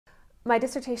My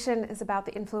dissertation is about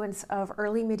the influence of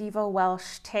early medieval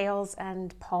Welsh tales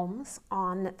and poems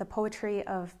on the poetry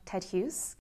of Ted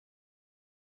Hughes.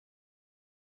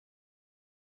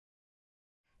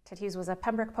 Ted Hughes was a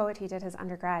Pembroke poet. He did his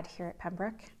undergrad here at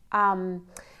Pembroke.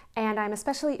 And I'm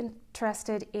especially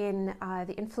interested in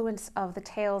the influence of the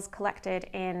tales collected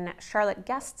in Charlotte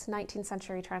Guest's 19th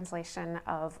century translation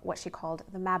of what she called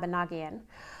the Mabinogion.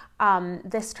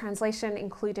 This translation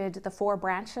included the 4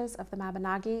 branches of the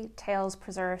Mabinogi, tales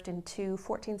preserved in 2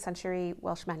 14th century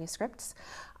Welsh manuscripts.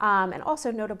 And also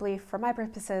notably, for my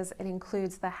purposes, it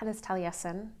includes the Hanes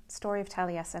Taliesin, Story of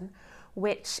Taliesin,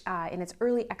 which in its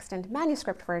early extant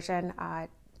manuscript version,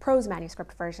 prose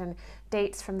manuscript version,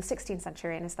 dates from the 16th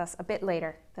century and is thus a bit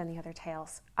later than the other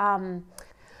tales.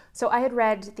 So I had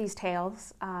read these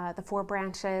tales, the 4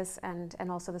 branches and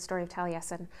also the Story of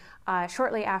Taliesin,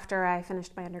 shortly after I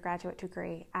finished my undergraduate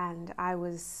degree, and I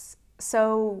was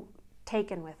so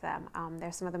taken with them.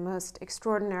 They're some of the most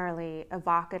extraordinarily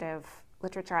evocative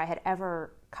literature I had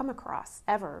ever come across,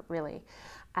 ever really.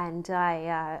 And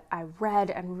I read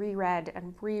and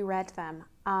reread them.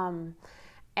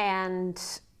 And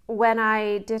when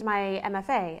I did my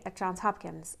MFA at Johns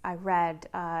Hopkins, I read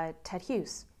Ted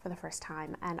Hughes for the first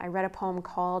time, and I read a poem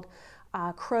called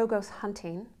Crow Goes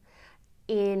Hunting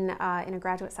in a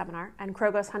graduate seminar. And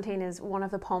Crow Goes Hunting is one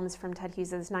of the poems from Ted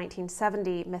Hughes's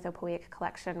 1970 mythopoeic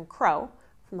collection, Crow,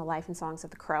 from the Life and Songs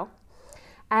of the Crow.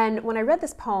 And when I read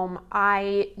this poem,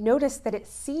 I noticed that it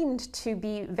seemed to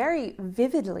be very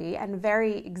vividly and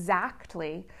very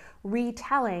exactly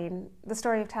retelling the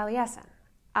story of Taliesin.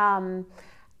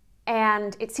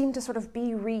 And it seemed to sort of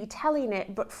be retelling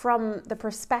it, but from the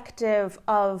perspective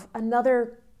of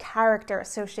another character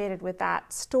associated with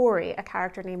that story, a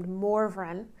character named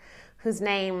Morvran, whose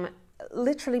name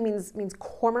literally means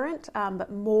cormorant,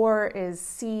 but Mor is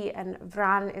sea and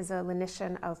Vran is a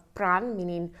lenition of Bran,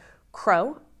 meaning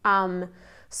crow.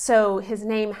 So his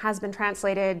name has been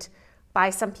translated by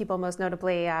some people, most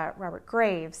notably Robert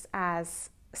Graves,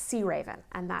 as Sea Raven,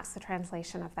 and that's the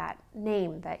translation of that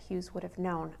name that Hughes would have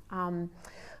known.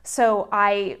 So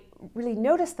I really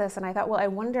noticed this, and I thought, well, I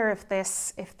wonder if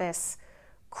this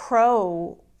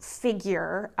crow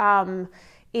figure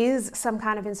is some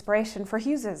kind of inspiration for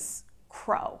Hughes's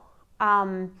crow.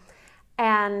 And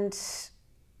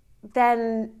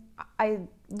then I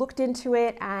looked into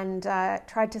it and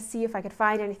tried to see if I could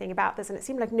find anything about this, and it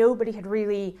seemed like nobody had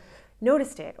really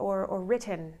noticed it or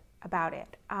written about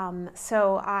it.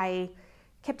 So I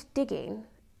kept digging,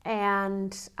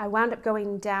 and I wound up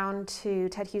going down to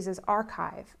Ted Hughes's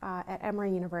archive at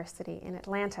Emory University in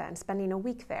Atlanta and spending a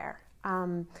week there.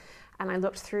 And I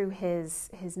looked through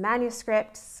his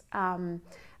manuscripts and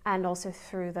also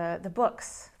through the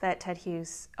books that Ted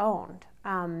Hughes owned.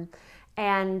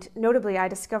 And notably, I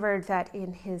discovered that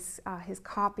in his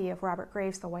copy of Robert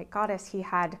Graves' The White Goddess, he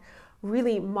had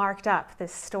really marked up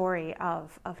this story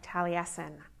of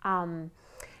Taliesin.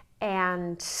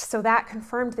 And so that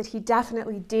confirmed that he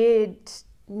definitely did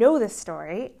know this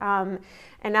story. And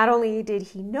not only did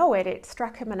he know it, it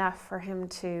struck him enough for him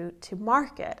to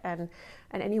mark it. And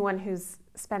anyone who's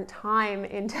spent time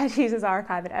in Ted Hughes'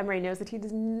 archive at Emory knows that he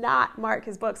does not mark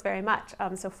his books very much.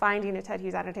 So finding a Ted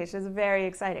Hughes annotation is very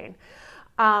exciting.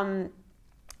 And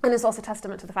it's also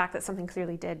testament to the fact that something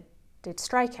clearly did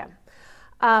strike him.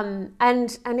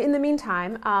 And in the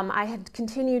meantime, I had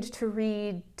continued to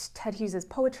read Ted Hughes's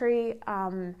poetry,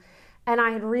 and I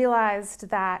had realized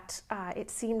that it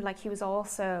seemed like he was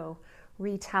also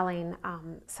retelling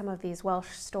some of these Welsh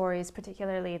stories,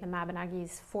 particularly the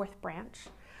Mabinogi's 4th branch,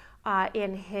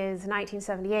 in his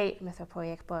 1978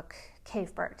 mythopoeic book,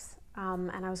 Cave Birds.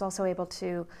 And I was also able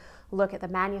to look at the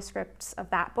manuscripts of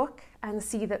that book and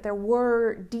see that there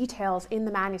were details in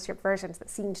the manuscript versions that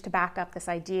seemed to back up this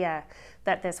idea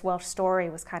that this Welsh story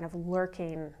was kind of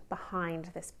lurking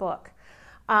behind this book.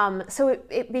 So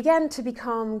it began to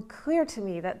become clear to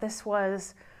me that this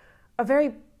was a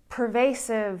very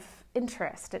pervasive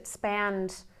interest. It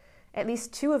spanned at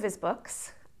least 2 of his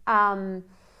books. And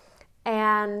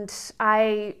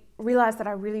I realized that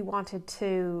I really wanted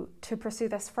to pursue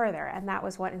this further, and that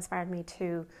was what inspired me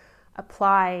to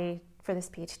apply for this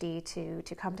PhD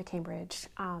to come to Cambridge,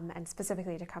 and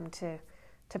specifically to come to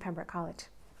Pembroke College.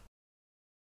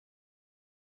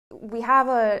 We have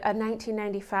a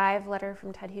 1995 letter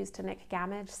from Ted Hughes to Nick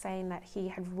Gamage saying that he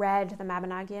had read the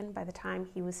Mabinogion by the time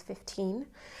he was 15.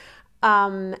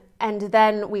 And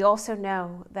then we also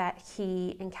know that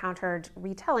he encountered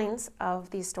retellings of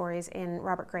these stories in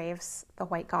Robert Graves' The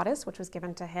White Goddess, which was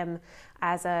given to him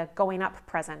as a going up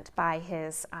present by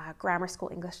his grammar school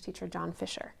English teacher, John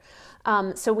Fisher.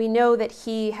 So we know that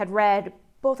he had read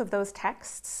both of those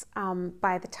texts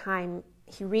by the time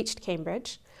he reached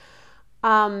Cambridge.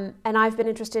 And I've been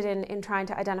interested in trying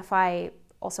to identify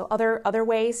also other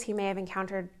ways he may have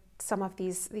encountered some of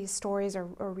these stories or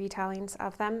retellings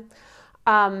of them.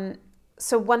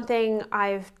 So one thing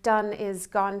I've done is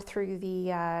gone through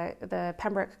the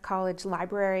Pembroke College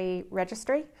Library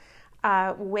Registry,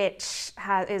 which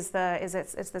is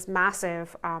this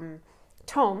massive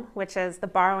tome, which is the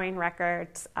borrowing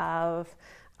records of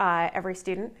every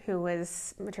student who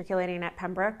was matriculating at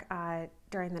Pembroke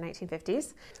during the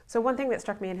 1950s. So one thing that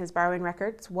struck me in his borrowing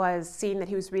records was seeing that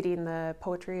he was reading the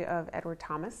poetry of Edward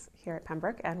Thomas here at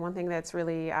Pembroke. And one thing that's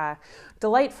really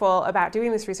delightful about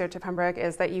doing this research at Pembroke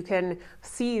is that you can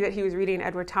see that he was reading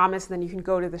Edward Thomas, and then you can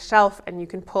go to the shelf and you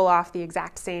can pull off the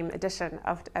exact same edition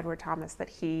of Edward Thomas that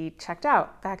he checked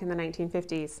out back in the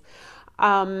 1950s.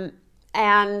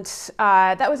 And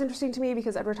that was interesting to me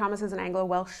because Edward Thomas is an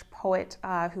Anglo-Welsh poet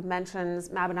who mentions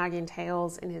Mabinogion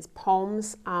tales in his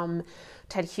poems.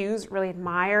 Ted Hughes really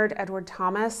admired Edward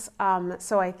Thomas,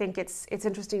 so I think it's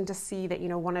interesting to see that, you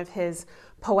know, one of his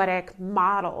poetic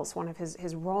models, one of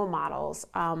his role models,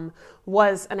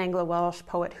 was an Anglo-Welsh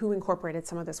poet who incorporated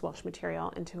some of this Welsh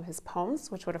material into his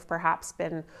poems, which would have perhaps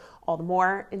been all the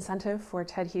more incentive for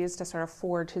Ted Hughes to sort of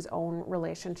forge his own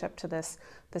relationship to this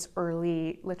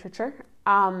early literature.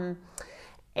 And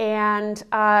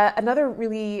another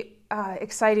really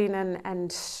exciting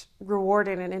and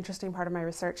rewarding and interesting part of my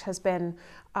research has been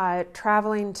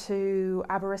traveling to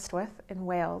Aberystwyth in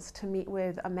Wales to meet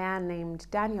with a man named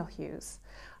Daniel Hughes,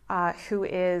 who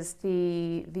is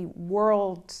the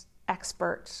world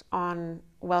expert on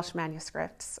Welsh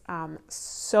manuscripts.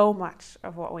 So much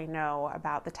of what we know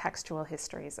about the textual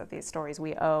histories of these stories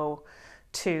we owe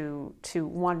to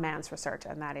one man's research,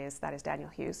 and that is Daniel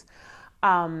Hughes.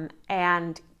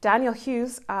 And Daniel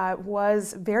Hughes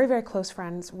was very, very close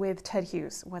friends with Ted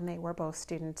Hughes when they were both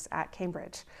students at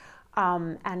Cambridge.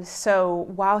 And so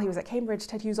while he was at Cambridge,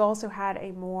 Ted Hughes also had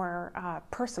a more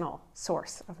personal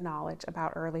source of knowledge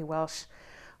about early Welsh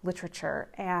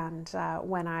literature. And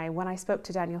when I spoke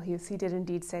to Daniel Hughes, he did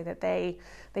indeed say that they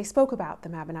spoke about the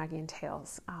Mabinogion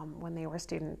tales when they were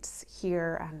students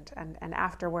here and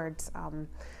afterwards.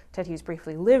 Ted Hughes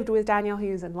briefly lived with Daniel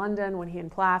Hughes in London when he and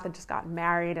Plath had just gotten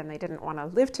married, and they didn't want to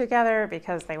live together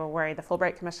because they were worried the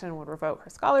Fulbright Commission would revoke her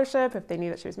scholarship if they knew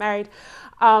that she was married.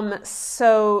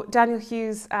 So Daniel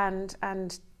Hughes and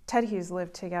Ted Hughes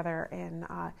lived together in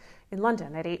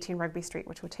London at 18 Rugby Street,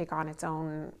 which would take on its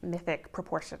own mythic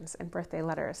proportions in birthday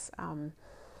letters.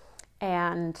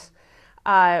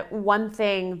 One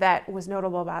thing that was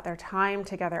notable about their time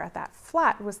together at that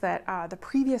flat was that the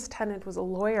previous tenant was a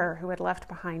lawyer who had left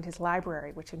behind his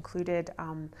library, which included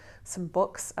some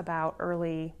books about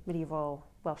early medieval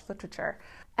Welsh literature.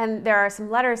 And there are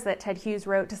some letters that Ted Hughes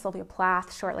wrote to Sylvia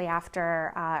Plath shortly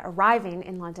after arriving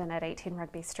in London at 18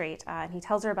 Rugby Street. And he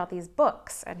tells her about these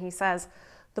books, and he says,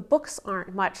 "The books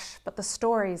aren't much, but the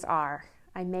stories are.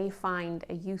 I may find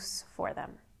a use for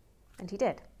them." And he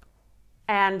did.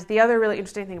 And the other really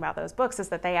interesting thing about those books is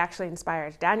that they actually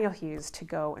inspired Daniel Hughes to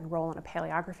go enroll in a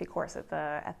paleography course at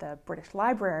the British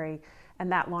Library,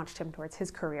 and that launched him towards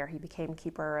his career. He became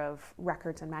keeper of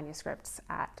records and manuscripts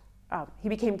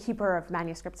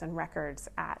and records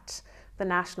at the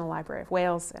National Library of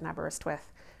Wales in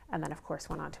Aberystwyth, and then of course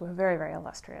went on to a very, very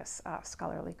illustrious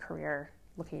scholarly career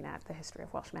looking at the history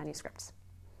of Welsh manuscripts.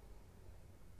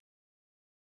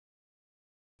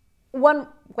 One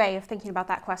way of thinking about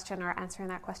that question or answering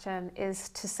that question is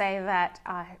to say that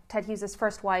Ted Hughes'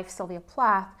 first wife, Sylvia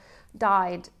Plath,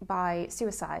 died by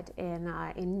suicide in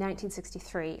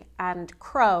 1963, and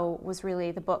Crow was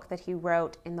really the book that he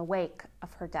wrote in the wake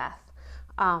of her death.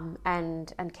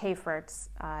 And Caveford's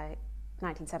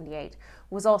 1978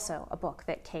 was also a book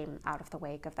that came out of the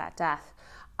wake of that death.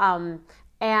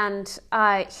 His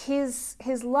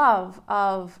love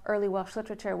of early Welsh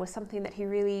literature was something that he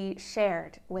really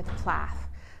shared with Plath.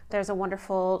 There's a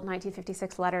wonderful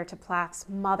 1956 letter to Plath's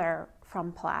mother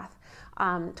from Plath,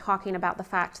 talking about the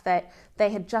fact that they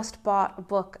had just bought a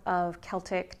book of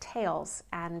Celtic tales,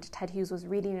 and Ted Hughes was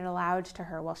reading it aloud to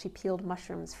her while she peeled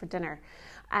mushrooms for dinner.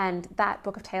 And that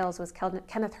book of tales was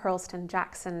Kenneth Hurlston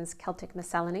Jackson's Celtic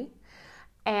Miscellany.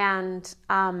 And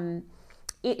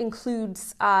it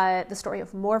includes the story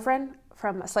of Morvran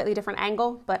from a slightly different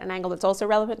angle, but an angle that's also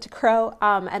relevant to Crow,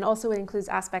 and also it includes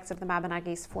aspects of the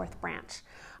Mabinogi's fourth branch.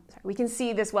 We can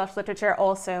see this Welsh literature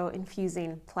also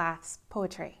infusing Plath's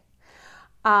poetry.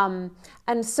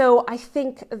 And so I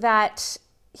think that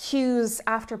Hughes,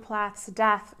 after Plath's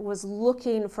death, was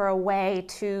looking for a way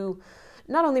to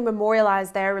not only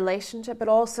memorialize their relationship, but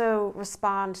also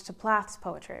respond to Plath's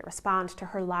poetry, respond to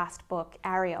her last book,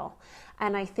 Ariel.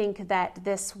 And I think that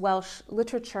this Welsh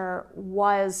literature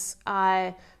was,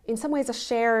 in some ways, a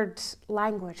shared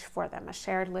language for them, a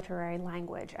shared literary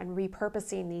language. And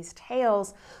repurposing these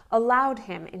tales allowed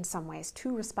him, in some ways,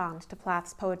 to respond to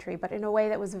Plath's poetry, but in a way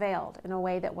that was veiled, in a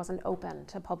way that wasn't open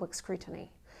to public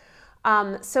scrutiny.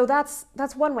 So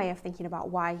that's one way of thinking about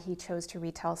why he chose to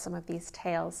retell some of these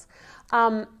tales.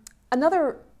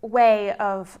 Another way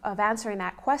of answering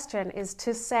that question is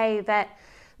to say that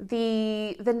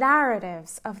the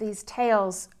narratives of these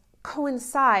tales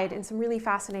coincide in some really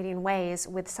fascinating ways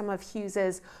with some of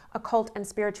Hughes's occult and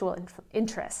spiritual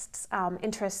interests,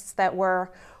 interests that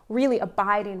were really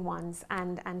abiding ones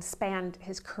and spanned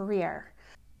his career.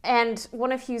 And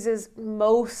one of Hughes's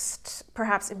most,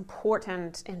 perhaps,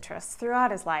 important interests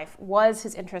throughout his life was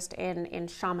his interest in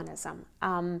shamanism.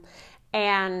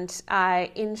 And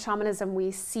in shamanism,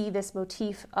 we see this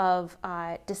motif of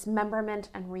dismemberment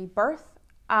and rebirth.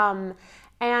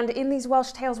 And in these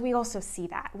Welsh tales, we also see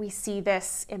that. We see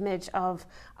this image of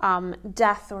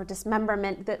death or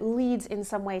dismemberment that leads in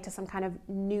some way to some kind of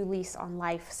new lease on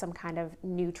life, some kind of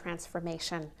new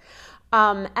transformation.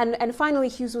 And finally,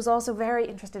 Hughes was also very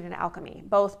interested in alchemy,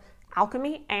 both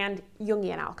alchemy and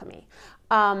Jungian alchemy.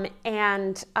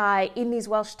 And in these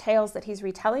Welsh tales that he's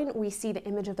retelling, we see the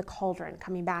image of the cauldron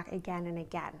coming back again and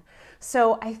again.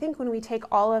 So I think when we take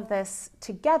all of this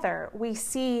together, we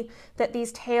see that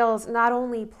these tales not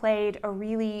only played a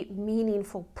really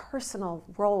meaningful personal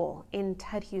role in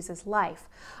Ted Hughes's life,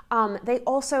 they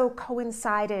also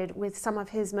coincided with some of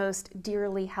his most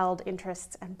dearly held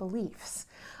interests and beliefs.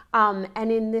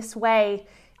 And in this way,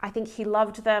 I think he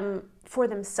loved them for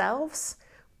themselves,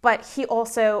 but he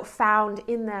also found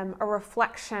in them a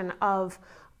reflection of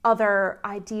other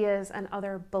ideas and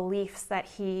other beliefs that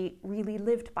he really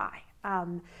lived by.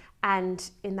 And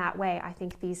in that way, I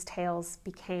think these tales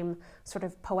became sort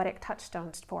of poetic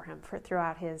touchstones for him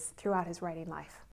throughout his writing life.